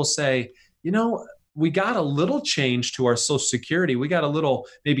times people say, we got a little change to our Social Security. We got a little,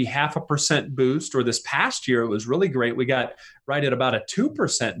 maybe 0.5% boost, or this past year, it was really great. We got right at about a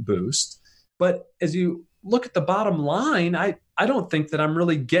 2% boost. But as you look at the bottom line, I don't think that I'm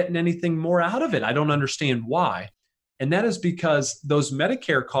really getting anything more out of it. I don't understand why. And that is because those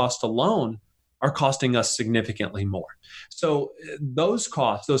Medicare costs alone are costing us significantly more. So those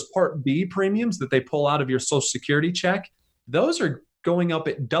costs, those Part B premiums that they pull out of your Social Security check, those are going up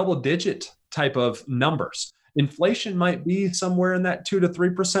at double-digit type of numbers. Inflation might be somewhere in that 2 to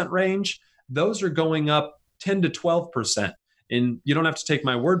 3% range. Those are going up 10 to 12%. And you don't have to take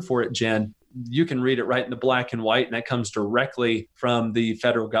my word for it, Jen. You can read it right in the black and white, and that comes directly from the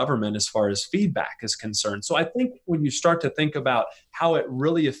federal government as far as feedback is concerned. So I think when you start to think about how it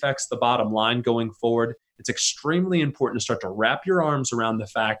really affects the bottom line going forward, it's extremely important to start to wrap your arms around the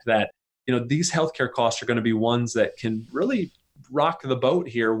fact that, these healthcare costs are going to be ones that can really rock the boat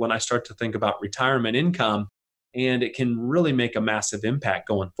here when I start to think about retirement income, and it can really make a massive impact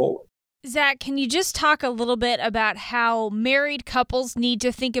going forward. Zach, can you just talk a little bit about how married couples need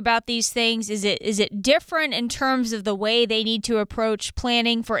to think about these things? Is it different in terms of the way they need to approach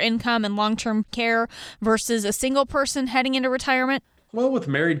planning for income and long-term care versus a single person heading into retirement? Well, with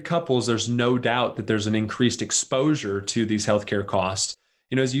married couples, there's no doubt that there's an increased exposure to these healthcare costs.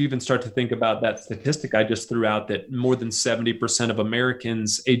 As you even start to think about that statistic I just threw out, that more than 70% of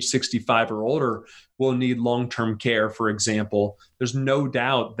Americans age 65 or older will need long-term care, for example, there's no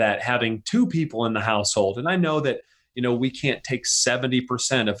doubt that having two people in the household, and I know that, we can't take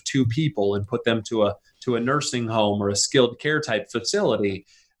 70% of two people and put them to a nursing home or a skilled care type facility.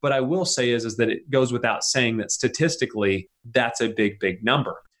 But I will say is that it goes without saying that statistically, that's a big, big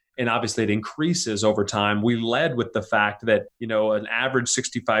number. And obviously it increases over time. We led with the fact that, an average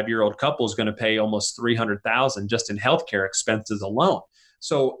 65-year-old couple is going to pay almost $300,000 just in healthcare expenses alone.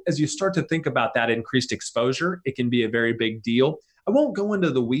 So as you start to think about that increased exposure, it can be a very big deal. I won't go into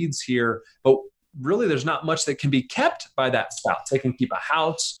the weeds here, but really there's not much that can be kept by that spouse. They can keep a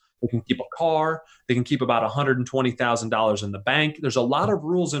house, they can keep a car, they can keep about $120,000 in the bank. There's a lot of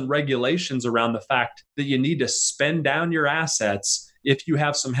rules and regulations around the fact that you need to spend down your assets if you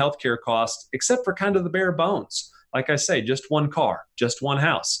have some healthcare costs, except for kind of the bare bones. Like I say, just one car, just one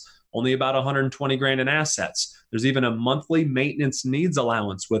house, only about $120,000 in assets. There's even a monthly maintenance needs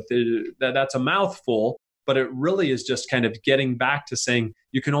allowance with it. That's a mouthful, but it really is just kind of getting back to saying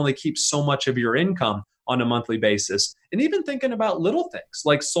you can only keep so much of your income on a monthly basis. And even thinking about little things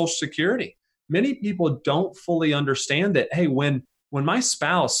like Social Security. Many people don't fully understand that, hey, when my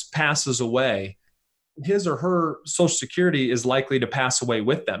spouse passes away, his or her Social Security is likely to pass away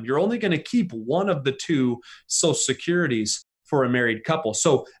with them. You're only going to keep one of the two Social Securities for a married couple.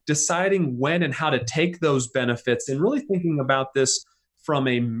 So deciding when and how to take those benefits and really thinking about this from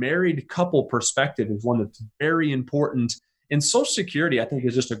a married couple perspective is one that's very important. And Social Security, I think,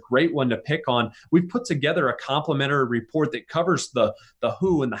 is just a great one to pick on. We've put together a complimentary report that covers the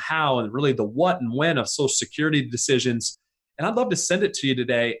who and the how and really the what and when of Social Security decisions. And I'd love to send it to you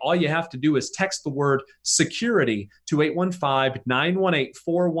today. All you have to do is text the word security to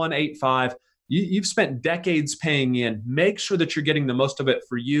 815-918-4185. You've spent decades paying in. Make sure that you're getting the most of it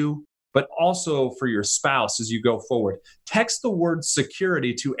for you, but also for your spouse as you go forward. Text the word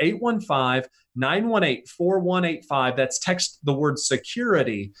security to 815-918-4185. That's text the word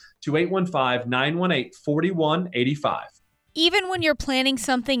security to 815-918-4185. Even when you're planning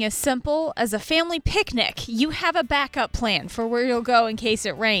something as simple as a family picnic, you have a backup plan for where you'll go in case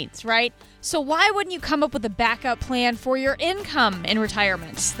it rains, right? So why wouldn't you come up with a backup plan for your income in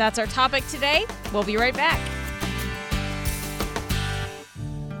retirement? That's our topic today. We'll be right back.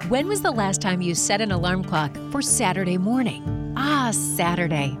 When was the last time you set an alarm clock for Saturday morning?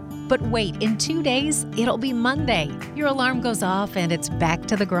 Saturday. But wait, in 2 days, it'll be Monday. Your alarm goes off and it's back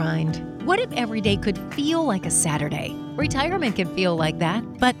to the grind. What if every day could feel like a Saturday? Retirement can feel like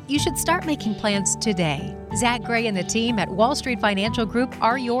that, but you should start making plans today. Zach Gray and the team at Wall Street Financial Group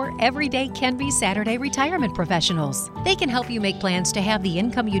are your everyday can be Saturday retirement professionals. They can help you make plans to have the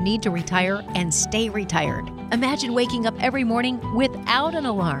income you need to retire and stay retired. Imagine waking up every morning without an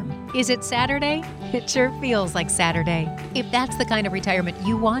alarm. Is it Saturday? It sure feels like Saturday. If that's the kind of retirement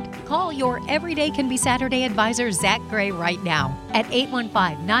you want, call your Everyday Can Be Saturday advisor, Zach Gray, right now at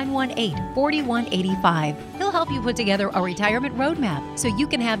 815-918-4185. He'll help you put together a retirement roadmap so you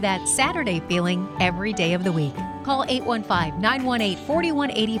can have that Saturday feeling every day of the week. Call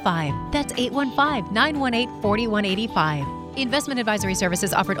 815-918-4185. That's 815-918-4185. Investment advisory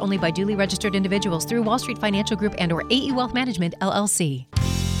services offered only by duly registered individuals through Wall Street Financial Group and/or AE Wealth Management, LLC.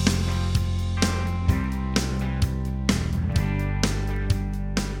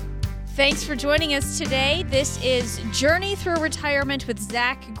 Thanks for joining us today. This is Journey Through Retirement with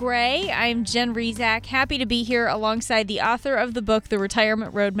Zach Gray. I'm Jen Rezac, happy to be here alongside the author of the book, The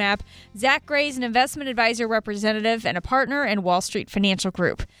Retirement Roadmap. Zach Gray is an investment advisor representative and a partner in Wall Street Financial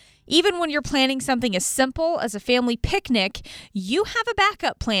Group. Even when you're planning something as simple as a family picnic, you have a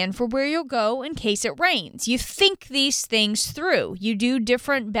backup plan for where you'll go in case it rains. You think these things through. You do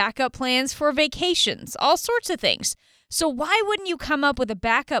different backup plans for vacations, all sorts of things. So why wouldn't you come up with a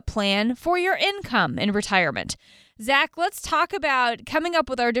backup plan for your income in retirement? Zach, let's talk about coming up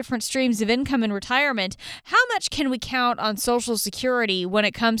with our different streams of income in retirement. How much can we count on Social Security when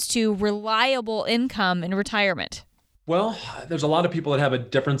it comes to reliable income in retirement? Well, there's a lot of people that have a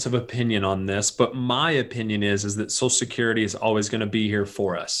difference of opinion on this, but my opinion is that Social Security is always going to be here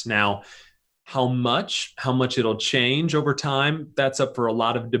for us. Now, how much it'll change over time, that's up for a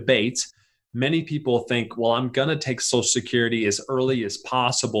lot of debates. Many people think, well, I'm going to take Social Security as early as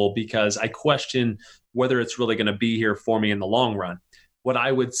possible because I question whether it's really going to be here for me in the long run. What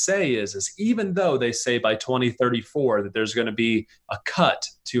I would say is even though they say by 2034 that there's going to be a cut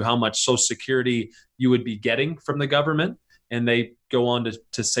to how much Social Security you would be getting from the government, and they go on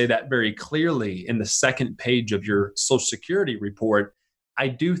to say that very clearly in the second page of your Social Security report, I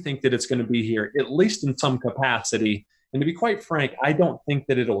do think that it's going to be here, at least in some capacity. And to be quite frank, I don't think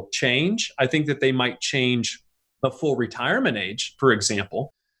that it'll change. I think that they might change the full retirement age, for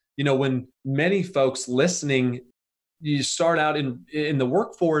example. You know, when many folks listening, you start out in the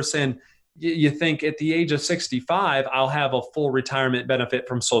workforce and you think at the age of 65, I'll have a full retirement benefit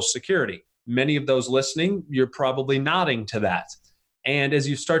from Social Security. Many of those listening, you're probably nodding to that. And as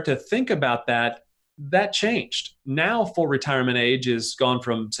you start to think about that, that changed. Now, full retirement age is gone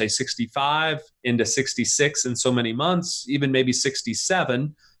from, say, 65 into 66 in so many months, even maybe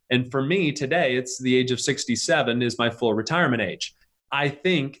 67. And for me today, it's the age of 67 is my full retirement age. I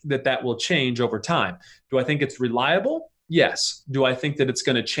think that that will change over time. Do I think it's reliable? Yes. Do I think that it's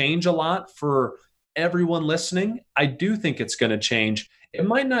going to change a lot for everyone listening? I do think it's going to change. It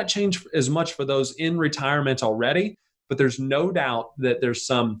might not change as much for those in retirement already, but there's no doubt that there's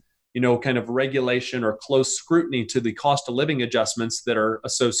some kind of regulation or close scrutiny to the cost of living adjustments that are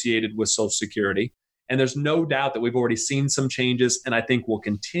associated with Social Security. And there's no doubt that we've already seen some changes, and I think we'll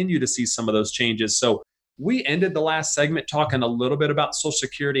continue to see some of those changes. So we ended the last segment talking a little bit about Social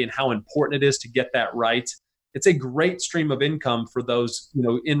Security and how important it is to get that right. It's a great stream of income for those,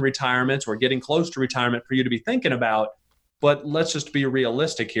 in retirement or getting close to retirement for you to be thinking about. But let's just be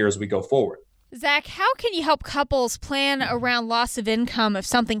realistic here as we go forward. Zach, how can you help couples plan around loss of income if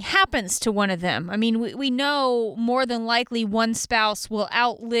something happens to one of them? I mean, we know more than likely one spouse will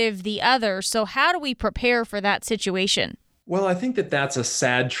outlive the other. So how do we prepare for that situation? Well, I think that that's a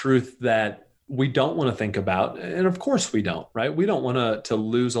sad truth that we don't want to think about. And of course we don't, right? We don't want to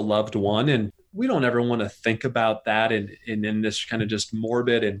lose a loved one. And we don't ever want to think about that in this kind of just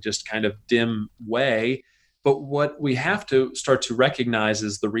morbid and just kind of dim way. But what we have to start to recognize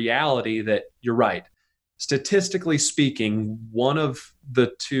is the reality that you're right. Statistically speaking, one of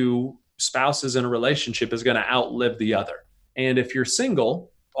the two spouses in a relationship is going to outlive the other. And if you're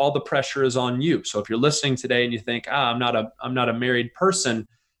single, all the pressure is on you. So if you're listening today and you think, I'm not a married person,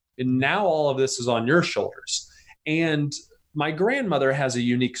 and now all of this is on your shoulders. And my grandmother has a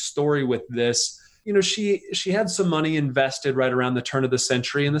unique story with this. She had some money invested right around the turn of the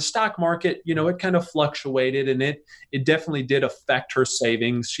century, and the stock market, it kind of fluctuated, and it definitely did affect her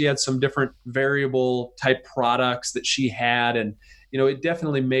savings. She had some different variable type products that she had, and it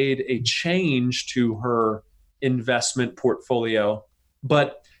definitely made a change to her investment portfolio.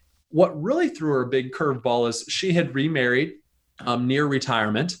 But what really threw her a big curveball is she had remarried near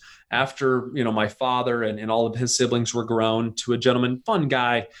retirement after, my father and all of his siblings were grown, to a gentleman, fun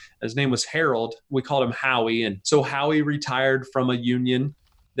guy. His name was Harold. We called him Howie. And so Howie retired from a union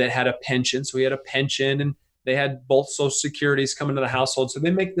that had a pension. So he had a pension, and they had both Social Securities coming to the household. So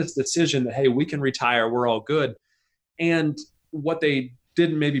they make this decision that, hey, we can retire. We're all good. And what they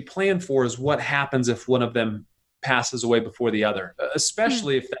didn't maybe plan for is what happens if one of them passes away before the other,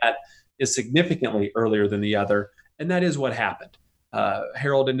 especially if that is significantly earlier than the other. And that is what happened.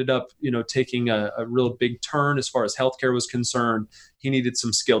 Harold ended up, taking a real big turn as far as healthcare was concerned. He needed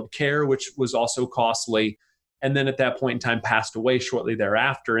some skilled care, which was also costly. And then at that point in time, passed away shortly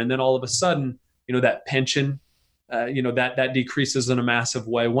thereafter. And then all of a sudden, that pension, that decreases in a massive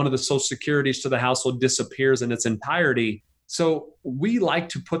way. One of the Social Securities to the household disappears in its entirety. So we like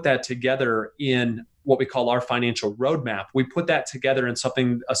to put that together in what we call our financial roadmap. We put that together in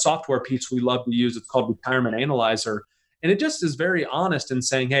a software piece we love to use. It's called Retirement Analyzer. And it just is very honest in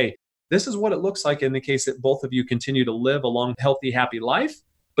saying, hey, this is what it looks like in the case that both of you continue to live a long, healthy, happy life.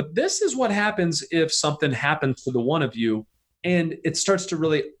 But this is what happens if something happens to the one of you. And it starts to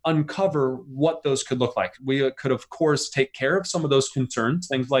really uncover what those could look like. We could, of course, take care of some of those concerns.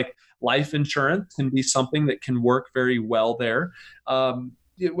 Things like life insurance can be something that can work very well there.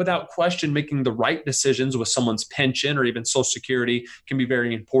 Without question, making the right decisions with someone's pension or even Social Security can be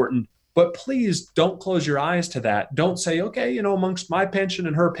very important. But please don't close your eyes to that. Don't say, okay, amongst my pension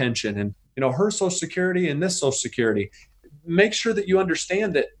and her pension and, her Social Security and this Social Security. Make sure that you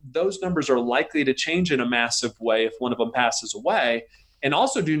understand that those numbers are likely to change in a massive way if one of them passes away. And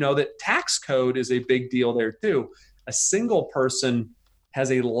also do know that tax code is a big deal there too. A single person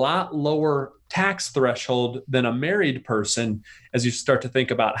has a lot lower tax threshold than a married person as you start to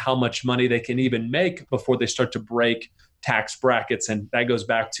think about how much money they can even make before they start to break tax brackets. And that goes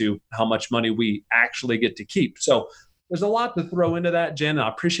back to how much money we actually get to keep. So there's a lot to throw into that, Jen. I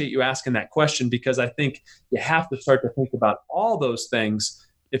appreciate you asking that question, because I think you have to start to think about all those things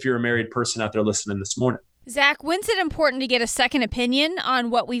if you're a married person out there listening this morning. Zach, when's it important to get a second opinion on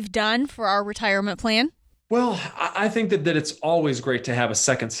what we've done for our retirement plan? Well, I think that it's always great to have a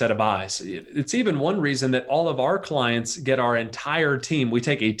second set of eyes. It's even one reason that all of our clients get our entire team. We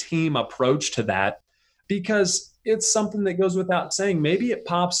take a team approach to that because it's something that goes without saying. Maybe it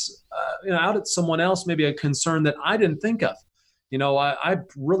pops out at someone else, maybe a concern that I didn't think of. I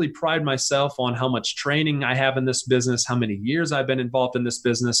really pride myself on how much training I have in this business, how many years I've been involved in this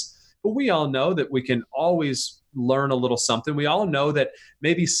business. But we all know that we can always learn a little something. We all know that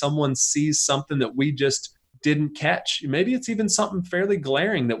maybe someone sees something that we just didn't catch. Maybe it's even something fairly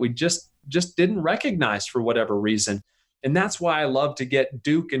glaring that we just didn't recognize for whatever reason. And that's why I love to get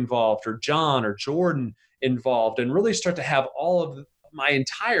Duke involved, or John or Jordan involved, and really start to have all of my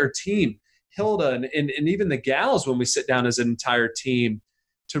entire team, Hilda and even the gals, when we sit down as an entire team,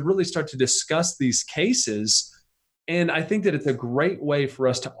 to really start to discuss these cases. And I think that it's a great way for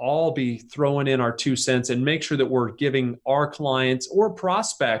us to all be throwing in our 2 cents and make sure that we're giving our clients or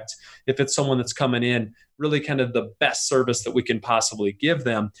prospect, if it's someone that's coming in, really kind of the best service that we can possibly give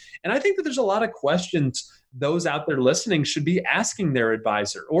them. And I think that there's a lot of questions those out there listening should be asking their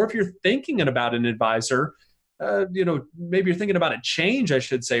advisor. Or if you're thinking about an advisor, maybe you're thinking about a change, I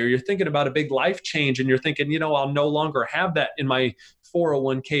should say, or you're thinking about a big life change and you're thinking, I'll no longer have that in my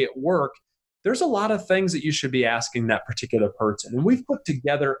 401k at work. There's a lot of things that you should be asking that particular person. And we've put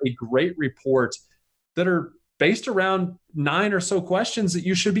together a great report that are based around 9 or so questions that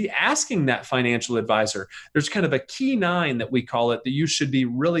you should be asking that financial advisor. There's kind of a key 9 that we call it that you should be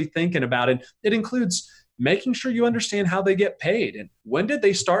really thinking about. And it includes making sure you understand how they get paid and when did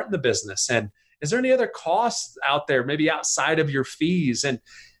they start in the business, and is there any other costs out there, maybe outside of your fees? And,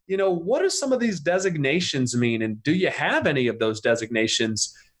 what do some of these designations mean? And do you have any of those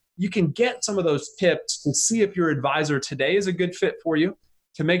designations? You can get some of those tips to see if your advisor today is a good fit for you,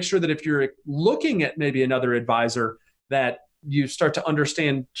 to make sure that if you're looking at maybe another advisor, that you start to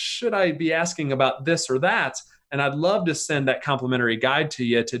understand, should I be asking about this or that? And I'd love to send that complimentary guide to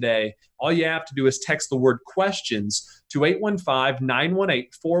you today. All you have to do is text the word questions to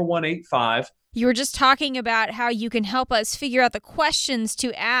 815-918-4185. You were just talking about how you can help us figure out the questions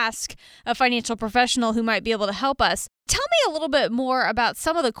to ask a financial professional who might be able to help us. Tell me a little bit more about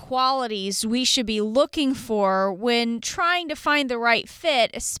some of the qualities we should be looking for when trying to find the right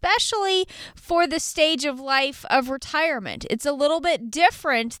fit, especially for the stage of life of retirement. It's a little bit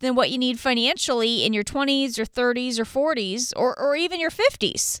different than what you need financially in your 20s or 30s or 40s or even your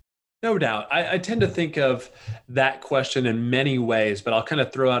 50s. No doubt. I tend to think of that question in many ways, but I'll kind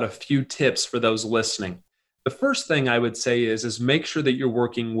of throw out a few tips for those listening. The first thing I would say is make sure that you're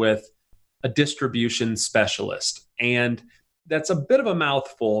working with a distribution specialist. And that's a bit of a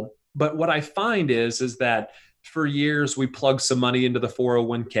mouthful, but what I find is that for years we plug some money into the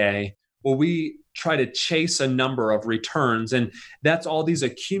 401k, or we try to chase a number of returns. And that's all these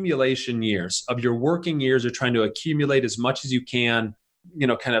accumulation years of your working years are trying to accumulate as much as you can,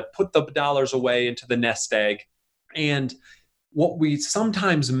 kind of put the dollars away into the nest egg. And what we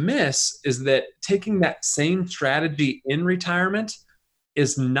sometimes miss is that taking that same strategy in retirement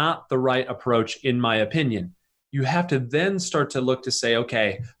is not the right approach, in my opinion. You have to then start to look to say,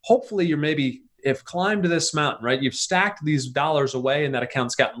 okay, hopefully you're maybe have climbed this mountain, right? You've stacked these dollars away and that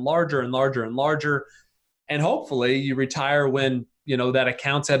account's gotten larger and larger and larger. And hopefully you retire when, that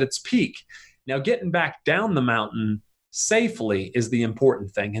account's at its peak. Now, getting back down the mountain safely is the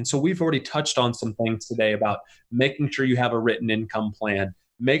important thing. And so we've already touched on some things today about making sure you have a written income plan,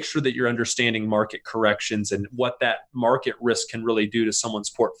 make sure that you're understanding market corrections and what that market risk can really do to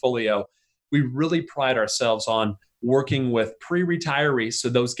someone's portfolio. We really pride ourselves on working with pre-retirees, so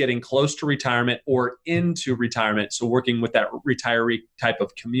those getting close to retirement or into retirement, so working with that retiree type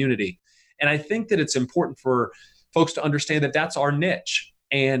of community. And I think that it's important for folks to understand that that's our niche.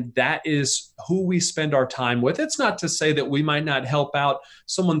 And that is who we spend our time with. It's not to say that we might not help out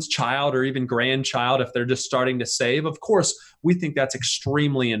someone's child or even grandchild if they're just starting to save. Of course, we think that's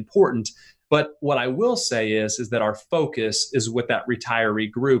extremely important. But what I will say is that our focus is with that retiree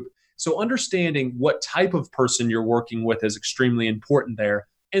group. So understanding what type of person you're working with is extremely important there.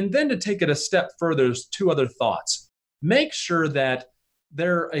 And then to take it a step further, there's two other thoughts. Make sure that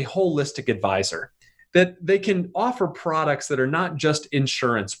they're a holistic advisor, that they can offer products that are not just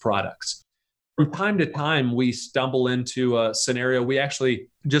insurance products. From time to time, we stumble into a scenario. We actually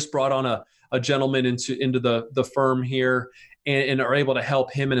just brought on a gentleman into the firm here and are able to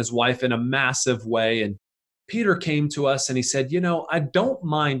help him and his wife in a massive way. And Peter came to us and he said, I don't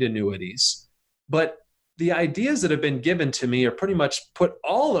mind annuities, but the ideas that have been given to me are pretty much put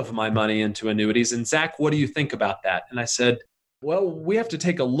all of my money into annuities. And Zach, what do you think about that? And I said, well, we have to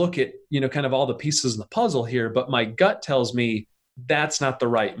take a look at, kind of all the pieces of the puzzle here, but my gut tells me that's not the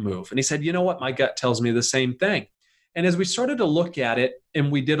right move. And he said, you know what? My gut tells me the same thing. And as we started to look at it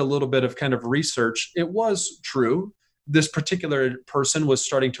and we did a little bit of kind of research, it was true. This particular person was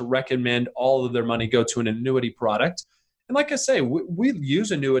starting to recommend all of their money go to an annuity product. And like I say, we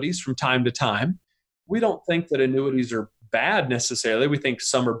use annuities from time to time. We don't think that annuities are bad necessarily. We think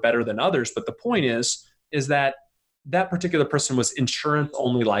some are better than others. But the point is that particular person was insurance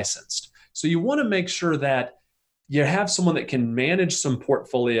only licensed. So you want to make sure that you have someone that can manage some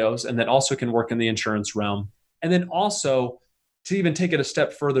portfolios and that also can work in the insurance realm. And then also to even take it a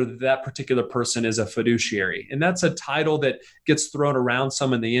step further, that particular person is a fiduciary. And that's a title that gets thrown around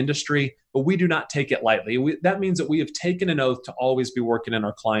some in the industry, but we do not take it lightly. That means that we have taken an oath to always be working in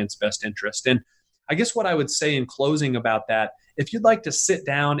our client's best interest. And I guess what I would say in closing about that, if you'd like to sit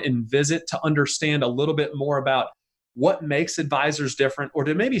down and visit to understand a little bit more about what makes advisors different, or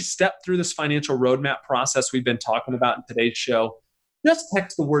to maybe step through this financial roadmap process we've been talking about in today's show, just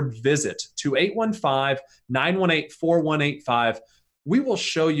text the word visit to 815-918-4185. We will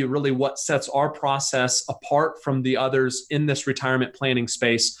show you really what sets our process apart from the others in this retirement planning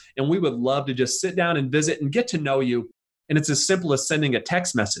space. And we would love to just sit down and visit and get to know you. And it's as simple as sending a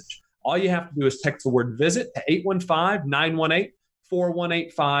text message. All you have to do is text the word visit to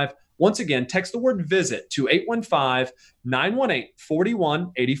 815-918-4185. Once again, text the word visit to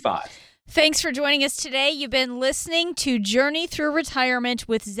 815-918-4185. Thanks for joining us today. You've been listening to Journey Through Retirement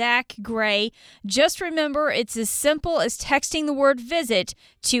with Zach Gray. Just remember, it's as simple as texting the word visit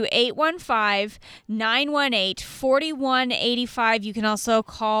to 815-918-4185. You can also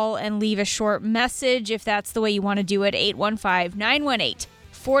call and leave a short message if that's the way you want to do it,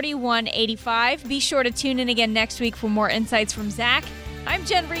 815-918-4185. Be sure to tune in again next week for more insights from Zach. I'm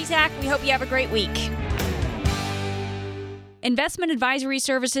Jen Breezak. We hope you have a great week. Investment advisory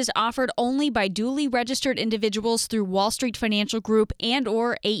services offered only by duly registered individuals through Wall Street Financial Group and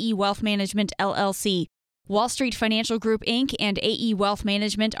or AE Wealth Management, LLC. Wall Street Financial Group, Inc. and AE Wealth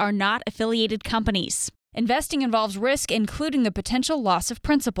Management are not affiliated companies. Investing involves risk, including the potential loss of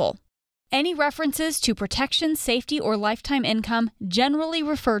principal. Any references to protection, safety, or lifetime income generally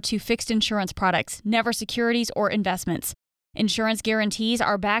refer to fixed insurance products, never securities or investments. Insurance guarantees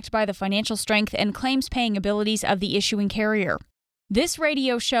are backed by the financial strength and claims-paying abilities of the issuing carrier. This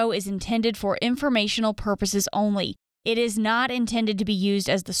radio show is intended for informational purposes only. It is not intended to be used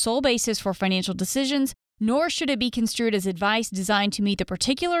as the sole basis for financial decisions, nor should it be construed as advice designed to meet the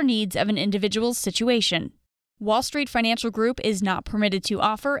particular needs of an individual's situation. Wall Street Financial Group is not permitted to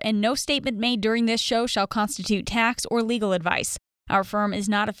offer, and no statement made during this show shall constitute tax or legal advice. Our firm is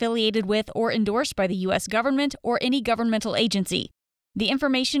not affiliated with or endorsed by the U.S. government or any governmental agency. The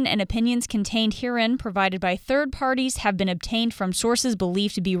information and opinions contained herein provided by third parties have been obtained from sources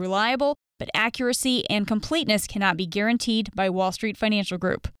believed to be reliable, but accuracy and completeness cannot be guaranteed by Wall Street Financial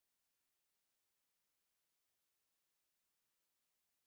Group.